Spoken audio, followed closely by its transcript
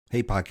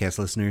Hey, podcast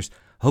listeners.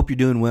 Hope you're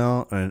doing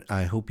well, and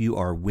I hope you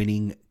are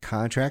winning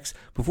contracts.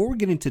 Before we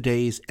get into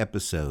today's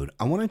episode,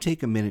 I want to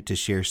take a minute to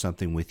share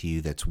something with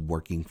you that's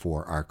working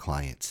for our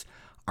clients.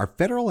 Our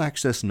Federal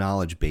Access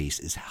knowledge base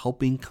is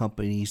helping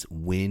companies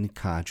win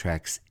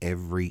contracts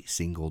every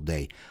single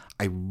day.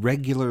 I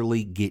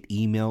regularly get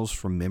emails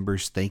from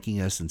members thanking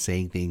us and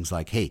saying things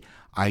like, hey,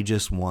 I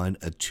just won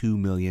a $2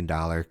 million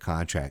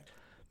contract.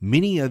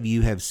 Many of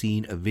you have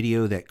seen a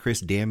video that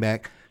Chris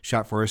Danback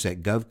shot for us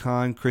at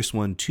GovCon. Chris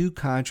won 2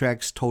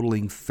 contracts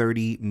totaling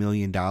 $30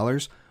 million.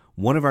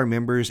 One of our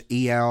members,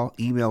 Eyal,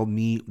 emailed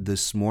me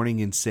this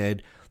morning and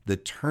said, the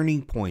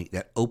turning point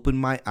that opened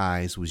my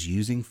eyes was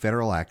using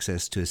Federal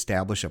Access to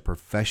establish a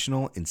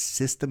professional and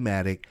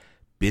systematic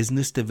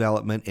business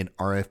development and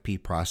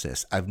RFP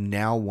process. I've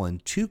now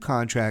won 2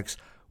 contracts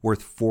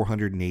worth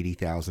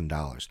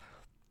 $480,000.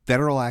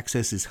 Federal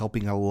Access is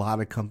helping a lot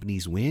of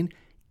companies win.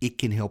 It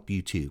can help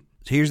you too.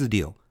 So here's the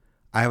deal.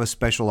 I have a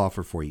special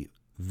offer for you.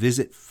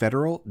 Visit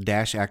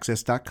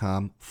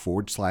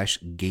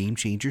federal-access.com/game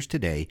changers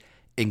today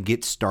and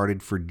get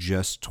started for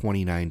just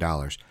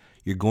 $29.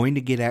 You're going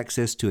to get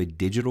access to a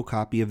digital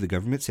copy of the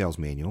government sales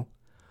manual,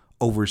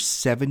 over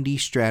 70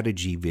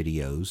 strategy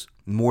videos,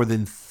 more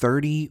than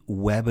 30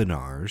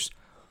 webinars,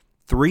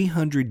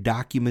 300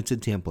 documents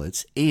and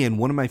templates, and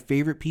one of my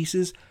favorite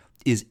pieces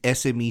is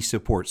SME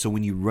support. So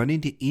when you run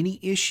into any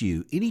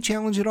issue, any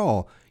challenge at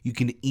all, you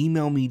can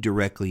email me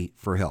directly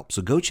for help.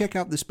 So go check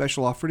out the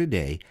special offer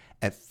today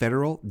at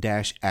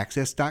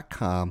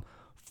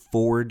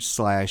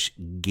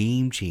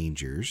federal-access.com/game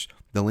changers.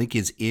 The link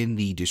is in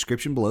the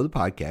description below the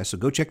podcast. So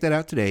go check that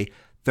out today,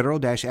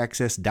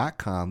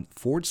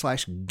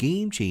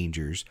 federal-access.com/game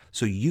changers,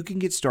 so you can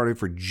get started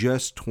for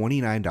just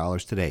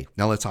 $29 today.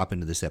 Now let's hop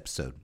into this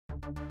episode.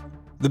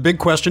 The big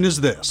question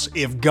is this: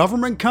 if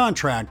government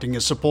contracting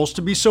is supposed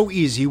to be so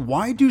easy,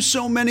 why do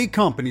so many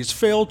companies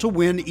fail to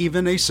win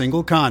even a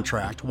single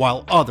contract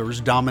while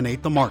others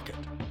dominate the market?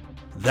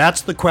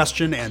 That's the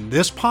question, and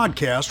this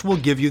podcast will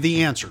give you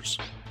the answers.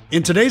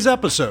 In today's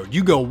episode,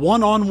 you go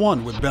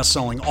one-on-one with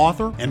best-selling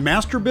author and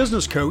master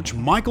business coach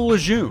Michael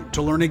Lejeune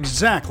to learn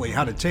exactly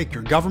how to take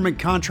your government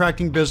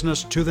contracting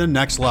business to the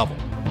next level.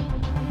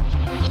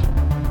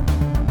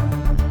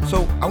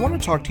 So I want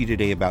to talk to you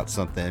today about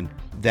something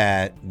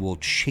that will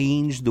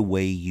change the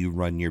way you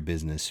run your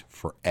business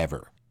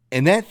forever.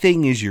 And that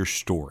thing is your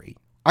story.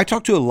 I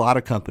talk to a lot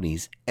of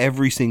companies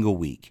every single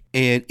week,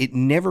 and it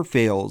never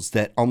fails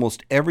that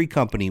almost every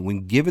company,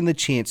 when given the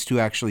chance to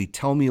actually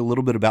tell me a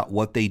little bit about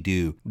what they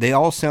do, they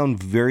all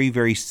sound very,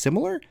 very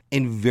similar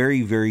and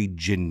very, very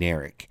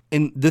generic.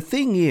 And the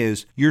thing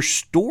is, your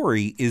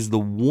story is the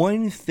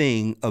one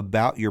thing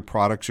about your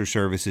products or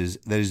services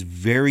that is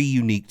very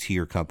unique to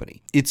your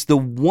company. It's the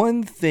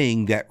one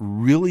thing that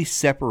really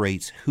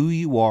separates who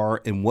you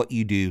are and what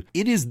you do.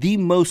 It is the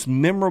most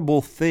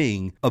memorable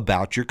thing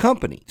about your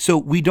company. So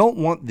we don't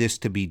want this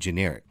to be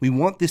generic. We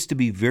want this to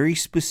be very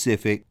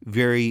specific,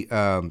 very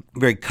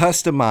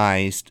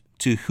customized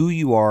to who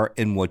you are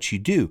and what you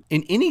do.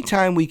 And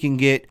anytime we can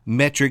get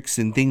metrics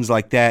and things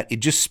like that, it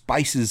just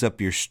spices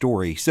up your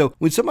story. So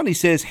when somebody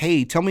says,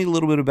 hey, tell me a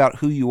little bit about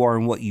who you are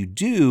and what you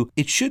do,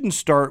 it shouldn't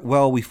start,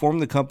 well, we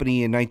formed the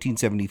company in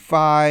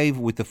 1975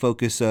 with the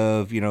focus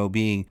of,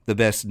 being the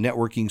best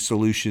networking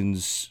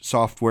solutions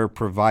software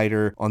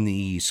provider on the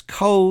East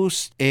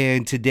Coast.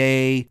 And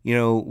today,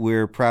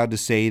 we're proud to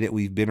say that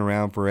we've been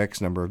around for X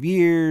number of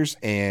years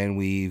and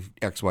we've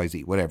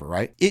XYZ, whatever,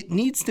 right? It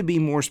needs to be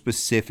more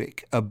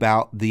specific about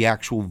the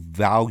actual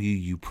value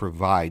you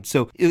provide.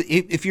 So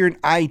if you're an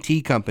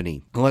IT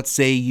company, let's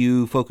say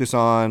you focus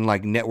on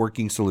like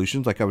networking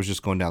solutions, like I was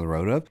just going down the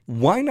road of,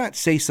 why not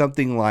say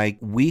something like,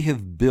 we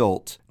have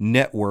built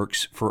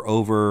networks for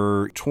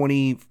over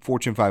 20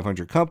 Fortune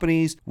 500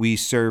 companies. We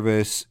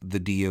service the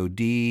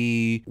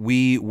DoD.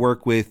 We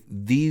work with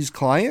these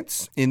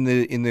clients in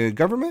the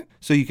government.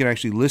 So you can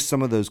actually list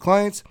some of those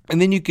clients,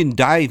 and then you can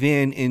dive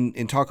in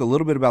and talk a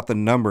little bit about the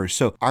numbers.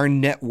 So our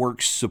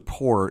networks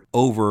support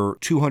over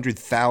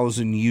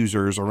 200,000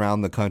 users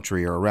around the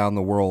country or around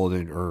the world,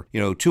 or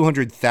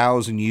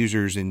 200,000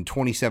 users in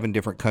 27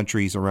 different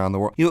countries around the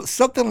world.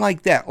 Something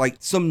like that, like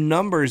some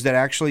numbers that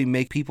actually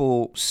make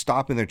people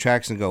stop in their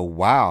tracks and go,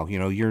 wow,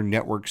 your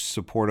networks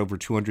support over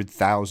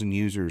 200,000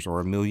 users or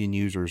 1 million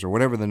users or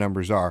whatever the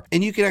numbers are.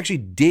 And you can actually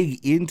dig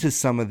into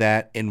some of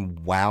that and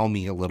wow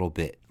me a little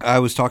bit. I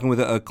was talking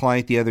with a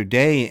client the other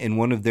day, and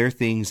one of their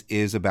things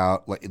is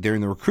about, like, they're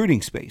in the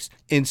recruiting space.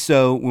 And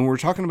so when we're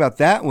talking about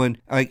that one,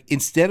 like,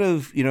 instead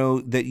of,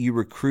 that you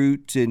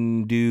recruit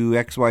and do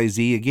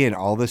XYZ, again,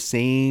 all the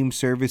same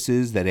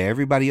services that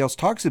everybody else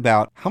talks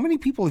about, how many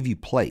people have you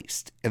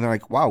placed? And they're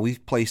like, wow,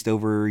 we've placed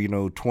over,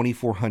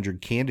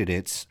 2,400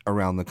 candidates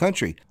around the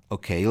country.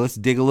 Okay, let's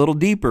dig a little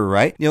deeper,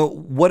 right?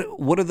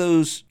 What do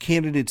those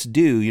candidates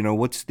do?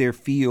 What's their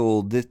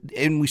field?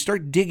 And we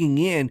start digging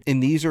in,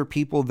 and these are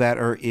people that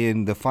are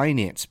in the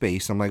finance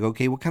space. I'm like,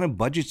 okay, what kind of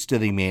budgets do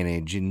they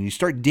manage? And you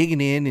start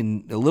digging in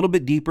and a little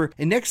bit deeper.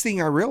 And next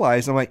thing I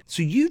realize, I'm like,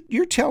 so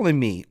you're telling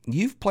me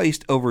you've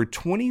placed over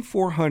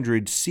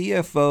 2,400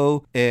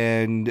 CFO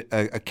and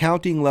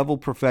accounting level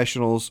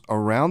professionals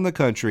around the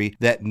country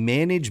that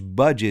manage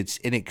budgets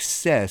in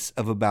excess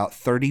of about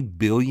 $30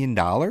 billion?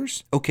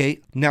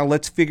 Okay, now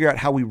let's figure out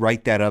how we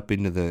write that up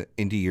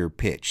into your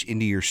pitch,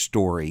 into your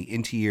story,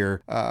 into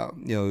your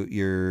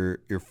your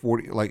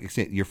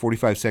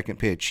 45-second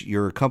pitch,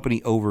 your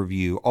company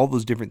overview, all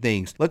those different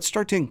things. Let's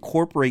start to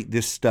incorporate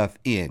this stuff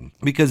in,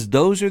 because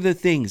those are the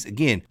things,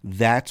 again,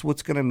 that's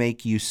what's going to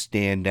make you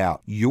stand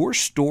out. Your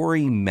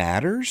story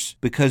matters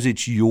because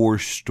it's your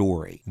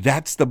story.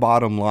 That's the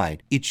bottom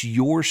line. It's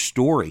your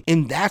story.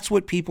 And that's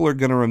what people are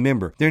going to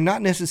remember. They're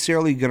not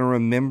necessarily going to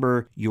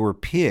remember your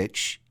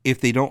pitch if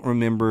they don't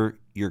remember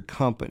your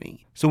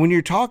company. So when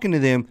you're talking to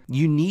them,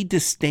 you need to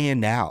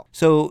stand out.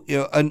 So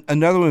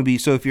another one would be,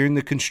 so if you're in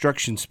the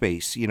construction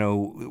space,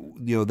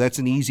 that's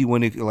an easy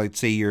one. If, like,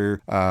 say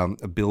you're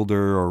a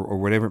builder or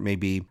whatever it may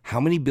be, how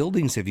many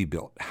buildings have you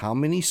built? How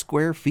many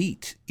square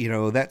feet?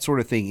 That sort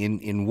of thing.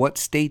 In what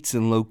states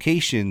and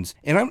locations?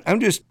 And I'm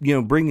just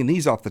bringing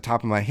these off the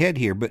top of my head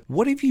here. But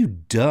what have you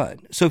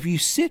done? So if you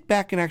sit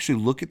back and actually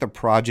look at the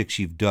projects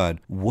you've done,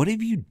 what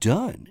have you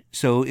done?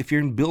 So if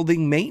you're in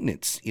building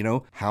maintenance,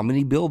 how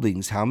many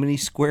buildings? How many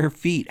square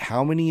feet?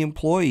 How many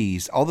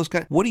employees? All those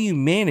kind. What do you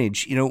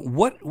manage?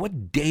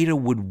 What data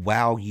would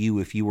wow you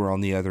if you were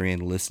on the other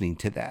end listening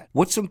to that?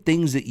 What's some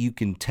things that you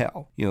can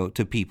tell,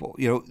 to people?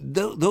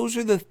 Those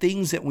are the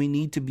things that we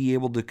need to be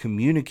able to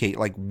communicate.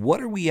 Like,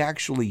 what are we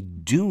actually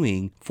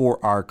doing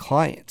for our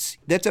clients?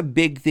 That's a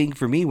big thing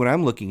for me when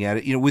I'm looking at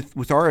it. With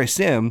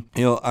RSM,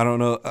 I don't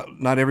know,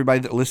 not everybody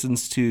that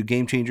listens to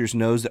Game Changers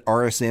knows that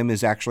RSM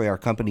is actually our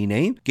company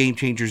name. Game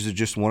Changers is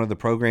just one of the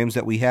programs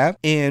that we have.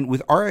 And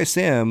with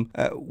RSM,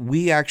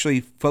 we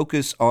actually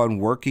focus on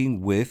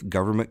working with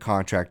government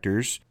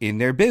contractors in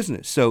their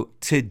business. So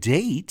to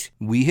date,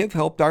 we have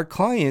helped our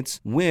clients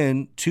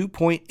win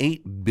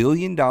 $2.8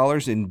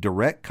 billion in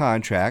direct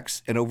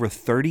contracts and over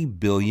 $30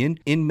 billion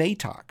in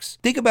MATOCs.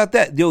 Think about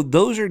that.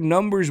 Those are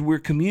numbers we're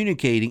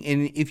communicating.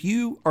 And if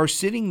you are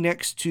sitting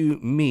next to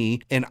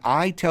me and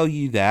I tell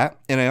you that,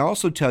 and I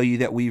also tell you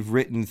that we've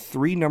written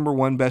 3 number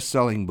 1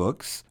 best-selling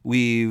books,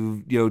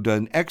 we've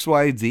done X,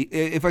 Y, and Z.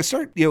 If I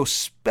start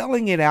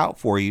spelling it out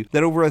for you,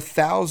 that over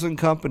 1,000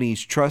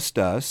 companies trust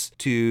us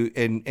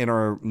and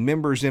are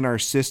members in our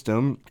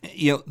system,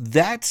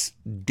 that's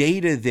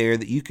data there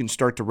that you can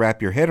start to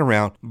wrap your head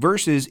around,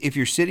 versus if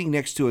you're sitting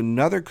next to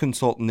another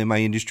consultant in my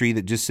industry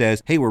that just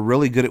says, hey, we're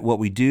really good at what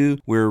we do.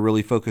 We're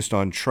really focused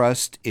on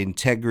trust,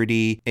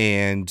 integrity,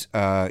 and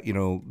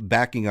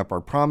backing up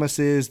our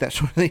promises, that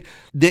sort of thing.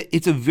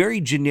 It's a very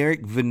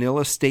generic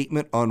vanilla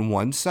statement on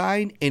one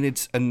side, and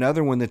it's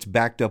another one that's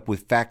backed up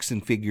with facts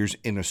and figures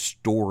in a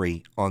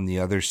story on the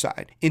other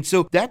side. And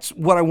so that's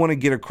what I want to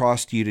get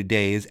across to you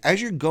today, is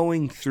as you're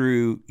going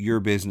through your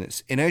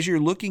business and as you're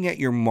looking at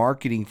your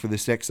marketing for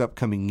this next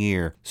upcoming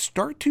year,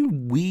 start to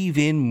weave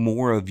in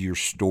more of your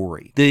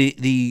story.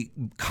 The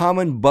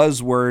common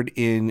buzzword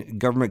in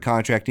government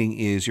contracting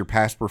is your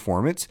past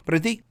performance, but I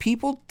think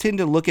people tend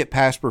to look at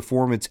past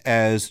performance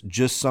as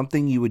just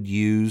something you would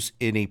use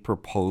in a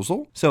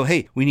proposal. So,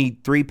 hey, we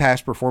need 3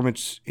 past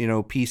performance,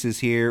 pieces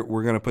here.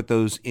 We're going to put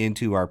those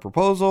into our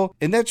proposal,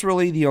 and that's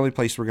really the only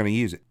place we're going to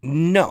use it.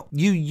 No,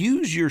 you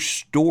use your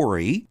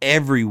story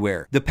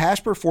everywhere. The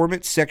past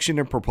performance section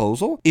of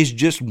proposal is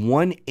just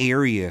one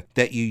area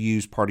that you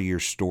use part of your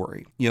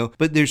story,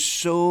 but there's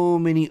so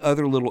many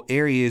other little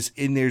areas,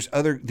 and there's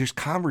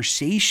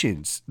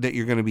conversations that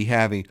you're going to be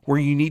having where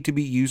you need to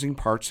be using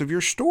parts of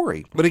your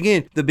story. But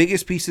again, the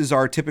biggest pieces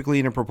are typically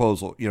in a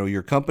proposal,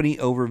 your company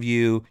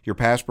overview, your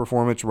past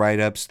performance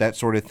write-ups, that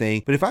sort of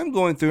thing. But if I'm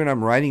going through and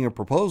I'm writing a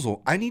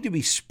proposal, I need to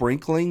be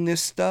sprinkling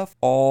this stuff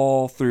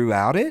all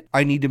throughout it.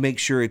 I need to make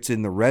sure it's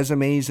in the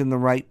resumes in the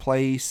right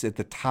place, at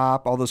the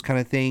top, all those kind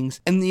of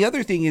things. And the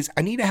other thing is,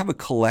 I need to have a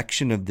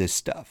collection of this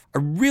stuff. I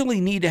really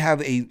need to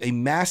have a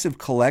massive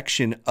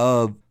collection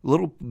of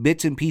little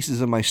bits and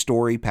pieces of my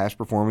story, past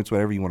performance,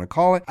 whatever you want to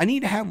call it. I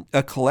need to have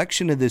a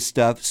collection of this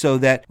stuff so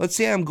that, let's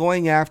say I'm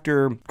going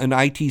after an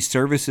IT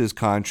services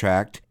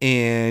contract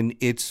and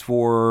it's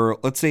for,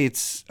 let's say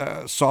it's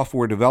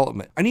software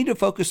development. I need to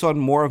focus on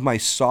more of my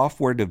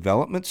software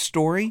development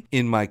story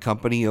in my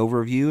company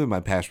overview and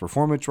my past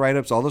performance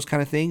write-ups, all those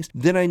kind of things.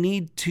 Then I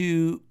need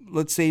to,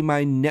 let's say,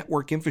 my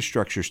network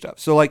infrastructure stuff.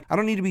 So I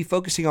don't need to be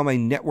focusing on my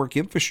network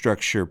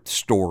infrastructure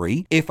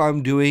story if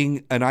I'm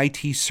doing an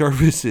IT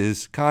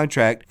services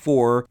contract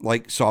for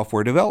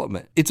software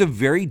development. It's a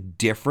very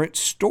different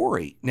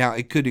story. Now,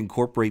 it could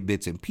incorporate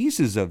bits and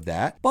pieces of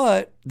that,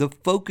 but the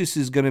focus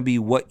is going to be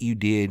what you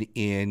did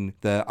in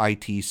the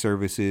IT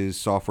services,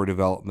 software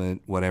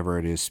development, whatever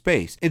it is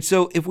space. And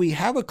so if we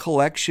have a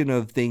collection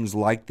of things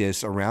like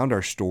this around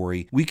our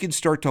story, we can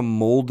start to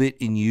mold it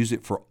and use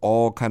it for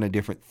all kind of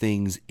different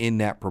things in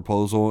that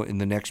proposal, in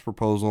the next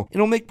proposal.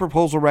 It'll make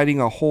proposal writing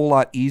a whole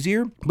lot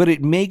easier, but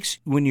it makes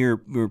when you're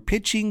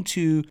pitching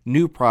to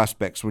new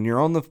prospects, when you're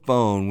on the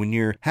phone, when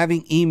you're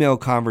having email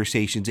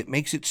conversations, it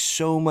makes it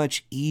so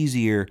much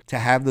easier to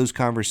have those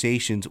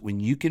conversations when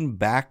you can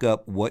back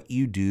up what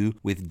you do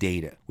with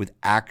data, with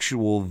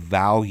actual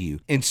value.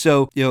 And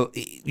so,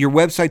 your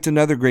website's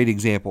another great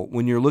example.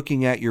 When you're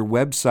looking at your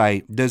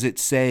website, does it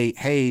say,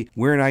 hey,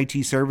 we're an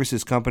IT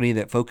services company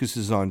that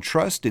focuses on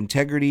trust,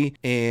 integrity,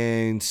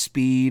 and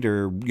speed,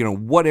 or,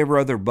 whatever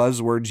other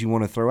buzzwords you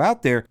want to throw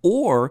out there?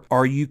 Or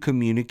are you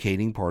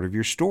communicating part of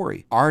your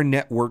story? Our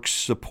networks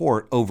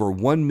support over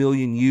 1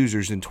 million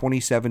users in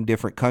 27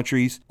 different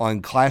countries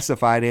on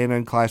classified and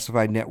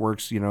unclassified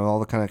networks, all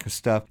the kind of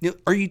stuff.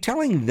 Are you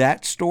telling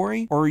that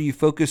story, or are you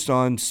focused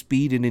on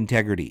speed and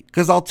integrity?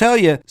 Because I'll tell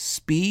you,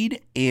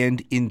 speed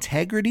and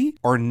integrity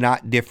are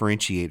not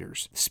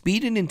differentiators.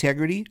 Speed and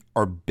integrity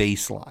are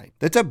baseline.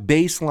 That's a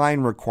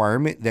baseline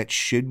requirement that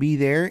should be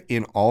there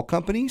in all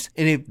companies.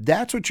 And if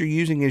that's what you're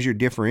using as your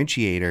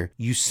differentiator,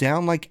 you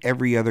sound like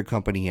every other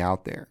company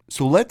out there.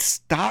 So let's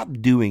stop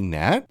doing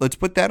that. Let's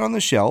put that on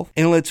the shelf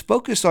and let's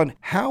focus on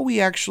how we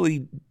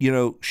actually,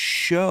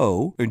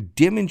 show or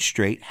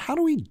demonstrate. How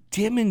do we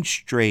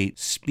demonstrate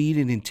speed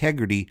and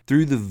integrity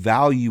through the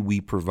value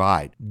we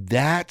provide?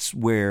 That's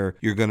where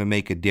you're going to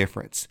make a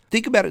difference.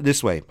 Think about it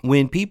this way.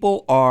 When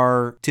people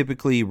are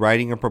typically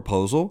writing a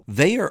proposal,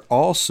 they are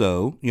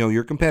also,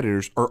 your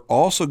competitors are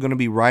also going to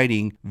be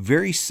writing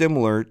very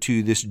similar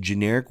to this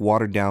generic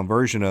watered down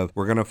version of,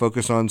 we're going to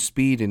focus on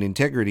speed and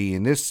integrity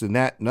and this and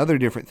that and other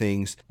different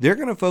things. They're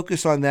going to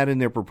focus on that in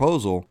their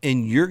proposal,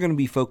 and you're going to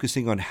be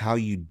focusing on how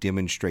you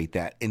demonstrate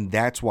that. And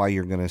that's why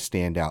you're going to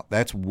stand out.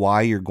 That's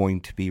why you're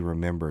going to be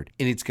remembered.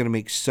 And it's going to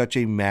make such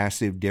a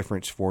massive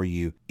difference for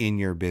you in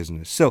your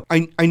business. So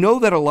I know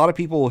that a lot of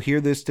people will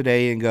hear this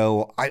today and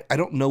go, I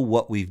don't know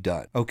what we've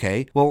done.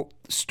 Okay, well,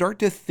 start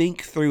to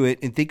think through it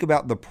and think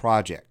about the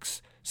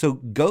projects. So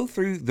go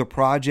through the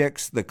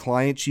projects, the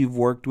clients you've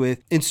worked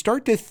with, and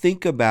start to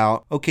think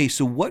about, okay,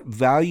 so what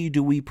value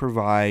do we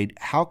provide?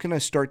 How can I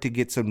start to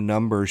get some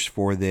numbers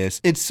for this?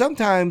 And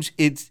sometimes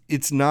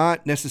it's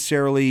not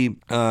necessarily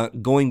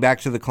going back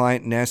to the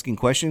client and asking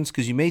questions,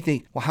 because you may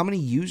think, well, how many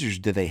users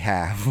do they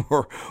have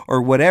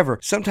or whatever.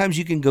 Sometimes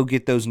you can go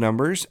get those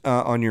numbers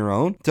on your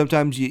own.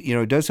 Sometimes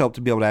it does help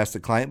to be able to ask the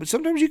client, but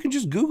sometimes you can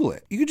just Google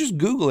it. You can just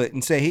Google it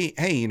and say,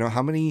 hey,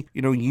 how many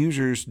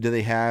users do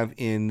they have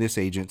in this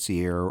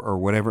agency or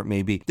whatever it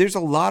may be. There's a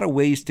lot of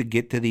ways to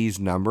get to these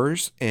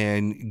numbers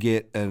and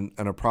get an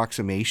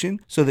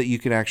approximation so that you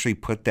can actually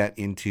put that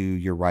into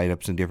your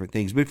write-ups and different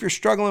things. But if you're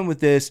struggling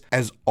with this,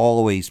 as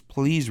always,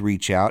 please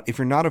reach out. If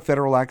you're not a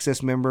Federal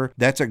Access member,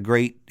 that's a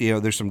great,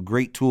 there's some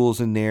great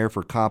tools in there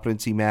for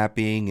competency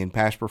mapping and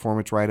past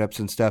performance write-ups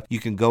and stuff. You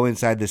can go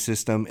inside the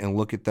system and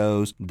look at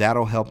those.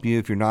 That'll help you.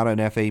 If you're not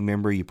an FA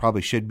member, you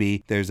probably should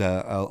be. There's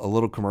a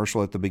little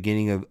commercial at the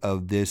beginning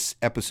of this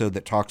episode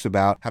that talks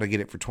about how to get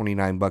it for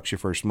 $29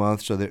 your first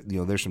month, so that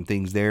there's some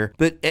things there.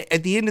 But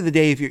at the end of the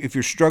day, if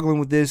you're struggling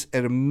with this,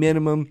 at a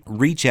minimum,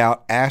 reach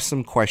out, ask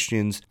some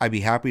questions. I'd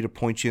be happy to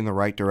point you in the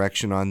right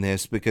direction on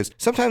this, because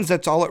sometimes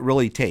that's all it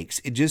really takes.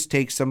 It just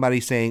takes somebody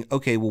saying,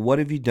 okay, well, what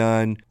have you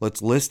done?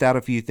 Let's list out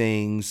a few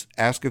things,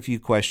 ask a few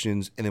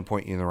questions, and then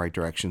point you in the right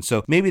direction.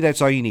 So maybe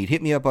that's all you need.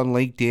 Hit me up on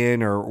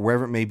LinkedIn or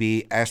wherever it may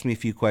be. Ask me a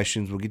few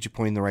questions. We'll get you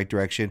pointed in the right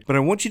direction. But I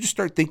want you to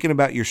start thinking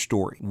about your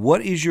story.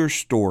 What is your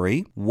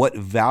story? What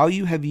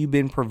value have you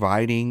been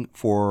providing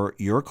for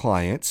your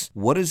clients?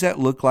 What does that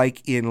look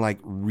like in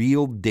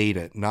real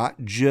data,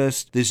 not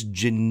just this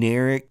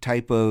generic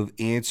type of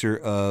answer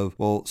of,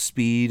 well,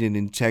 speed and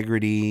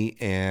integrity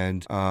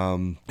and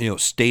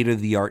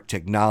state-of-the-art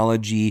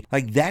technology.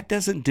 That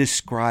doesn't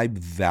describe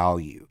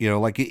value.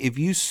 If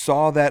you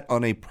saw that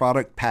on a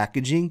product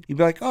packaging, you'd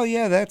be like, oh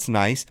yeah, that's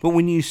nice. But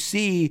when you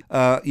see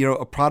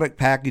a product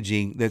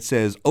packaging that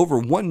says over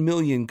 1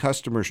 million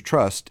customers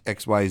trust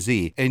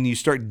XYZ, and you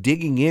start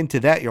digging into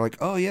that, you're like,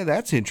 oh yeah,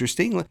 that's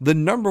interesting. The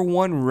number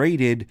one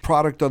rated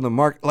product on the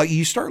market,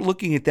 you start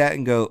looking at that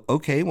and go,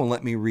 okay, well,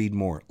 let me read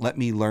more. Let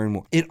me learn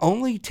more. It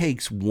only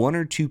takes one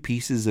or two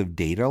pieces of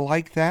data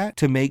like that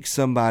to make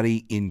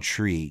somebody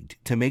intrigued,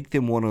 to make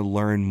them want to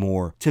learn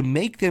more, to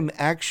make them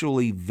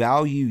actually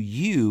value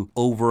you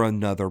over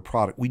another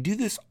product. We do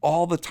this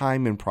all the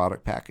time in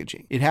product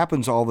packaging. It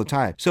happens all the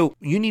time. So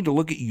you need to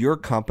look at your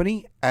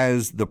company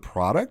as the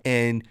product,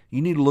 and you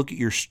need to look at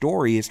your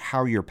story as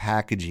how you're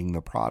packaging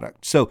the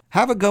product. So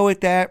have a go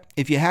at that.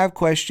 If you have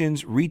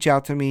questions, reach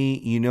out to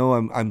me.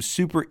 I'm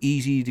super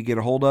easy to get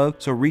a hold of.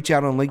 So reach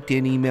out on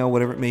LinkedIn, email,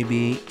 whatever it may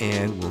be,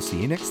 and we'll see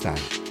you next time.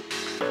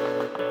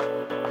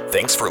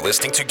 Thanks for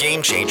listening to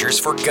Game Changers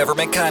for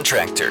Government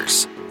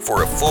Contractors.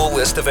 For a full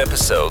list of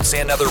episodes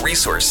and other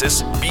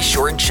resources, be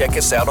sure and check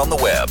us out on the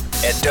web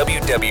at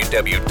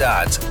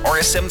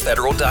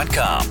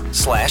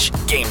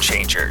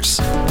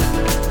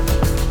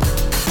www.rsmfederal.com/gamechangers.